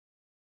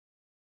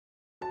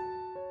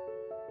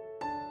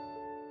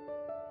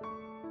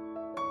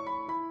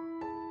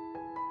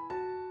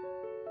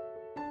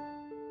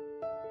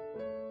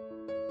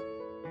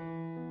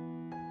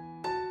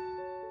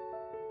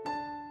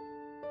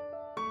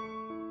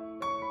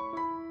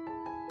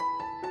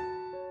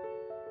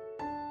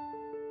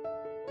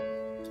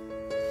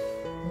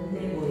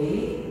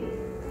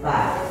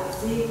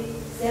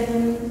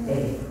7,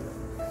 8.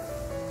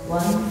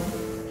 1,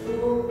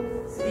 2,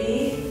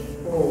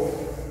 3, 4,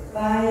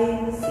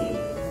 5, 6.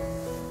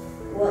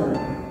 1,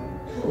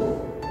 2,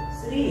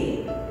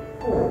 3,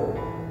 4,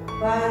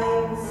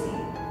 5,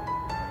 6.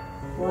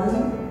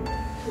 1,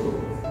 2,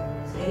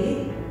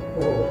 3,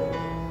 4,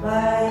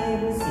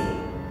 5,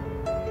 6.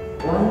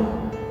 1,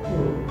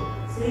 2,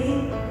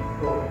 3,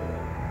 4,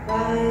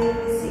 5,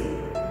 6.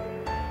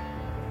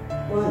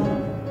 1,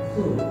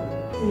 2,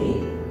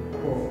 3,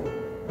 4,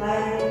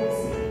 5,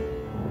 6.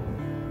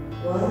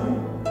 1,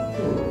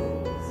 2,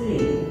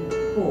 3,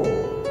 4,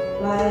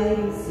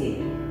 5, 6.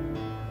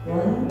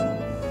 1,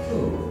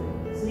 2,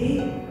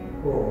 3,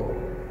 4,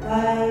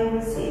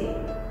 5, 6.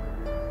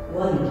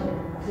 1,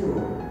 2,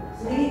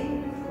 3,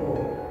 4,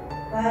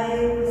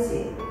 5,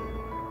 6.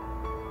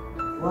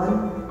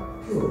 1,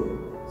 2,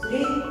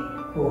 3,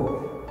 4,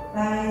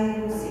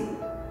 5, 6.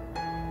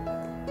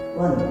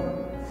 1,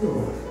 2,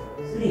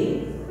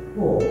 3,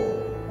 4,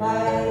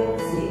 5,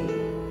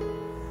 6.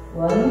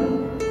 1,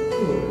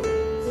 2,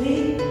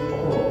 3,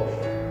 4,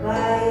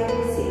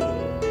 5, 6.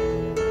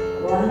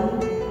 1,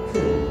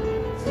 2,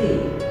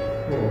 3,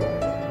 4,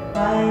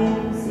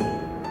 5, 6.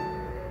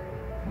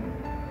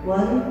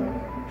 1,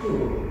 2,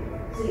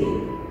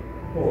 3,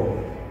 4,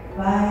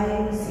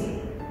 5,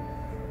 6.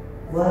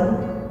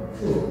 1,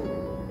 2,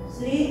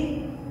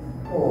 3,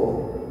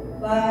 4,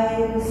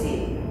 5,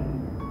 6.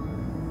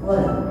 1,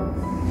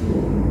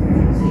 2,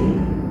 3,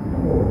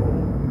 4,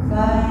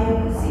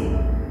 5,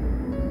 6.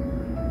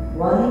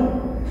 1,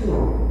 2,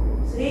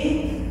 3,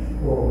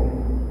 4,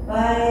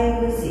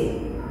 5, 6.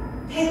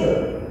 태그.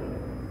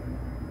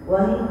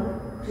 1,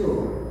 2,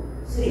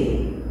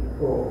 3,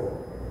 4,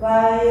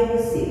 5,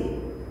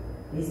 6.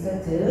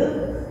 리스타트.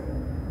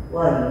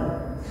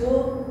 1,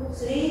 2,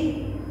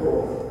 3,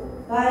 4,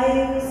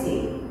 5,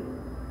 6.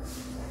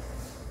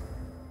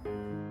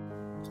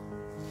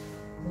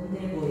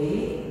 Adonde Voy.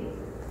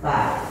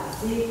 5,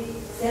 6,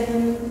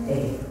 7,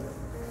 8.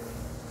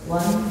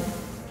 1,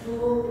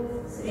 2,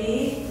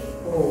 3,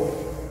 4,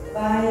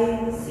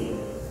 5, 6.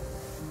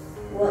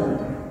 1,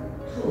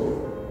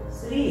 2,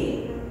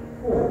 3,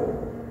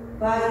 4,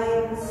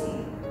 5, 6.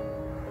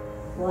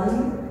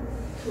 1,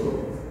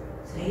 2,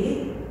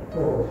 3,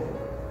 4,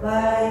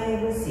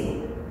 5,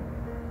 6.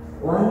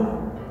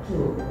 1,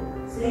 2,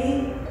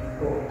 3,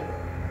 4,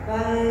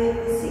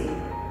 5, 6.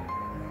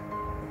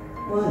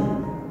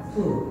 1,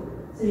 2,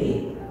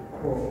 3,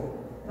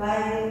 4,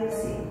 5,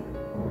 6.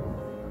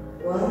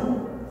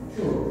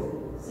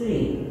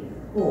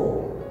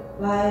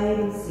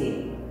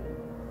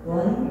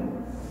 1,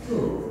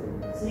 2,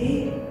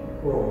 3,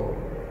 4,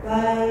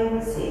 5,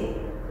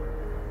 6.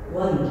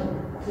 1,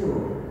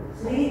 2,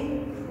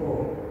 3,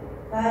 4,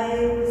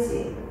 5,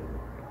 6.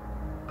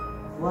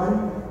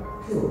 1,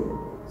 2,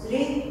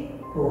 3,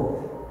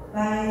 4,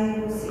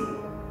 5, 6. 1, 2, 3, 4, 5, 6.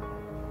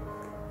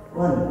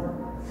 1,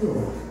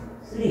 2,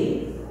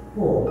 3,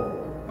 4,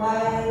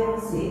 5,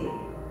 6.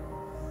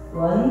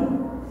 1,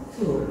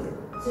 2,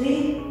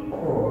 3,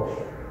 4,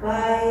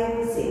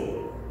 5,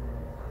 6.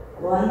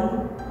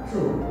 1,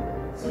 2,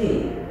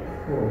 3,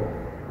 4,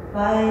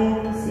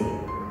 5, 6.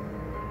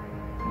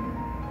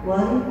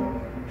 1,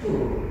 2,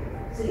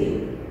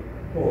 3,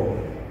 4,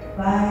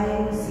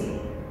 5,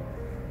 6.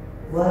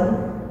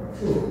 1,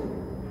 2,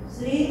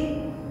 3,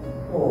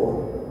 4,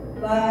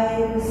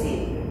 5, 6.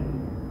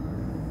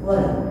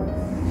 1,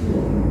 2,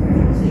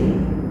 3,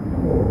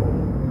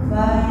 4,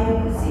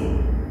 5,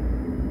 6.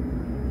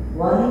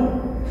 1,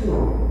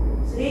 2,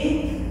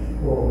 3,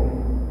 4,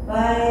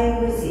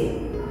 5, 6.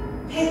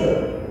 태그.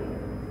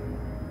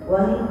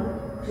 1,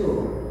 2,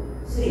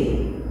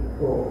 3,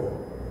 4,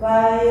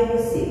 5,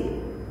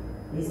 6.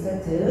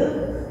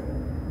 리스타트.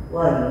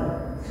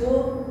 1,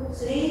 2,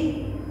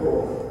 3,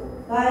 4,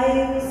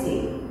 5,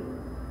 6.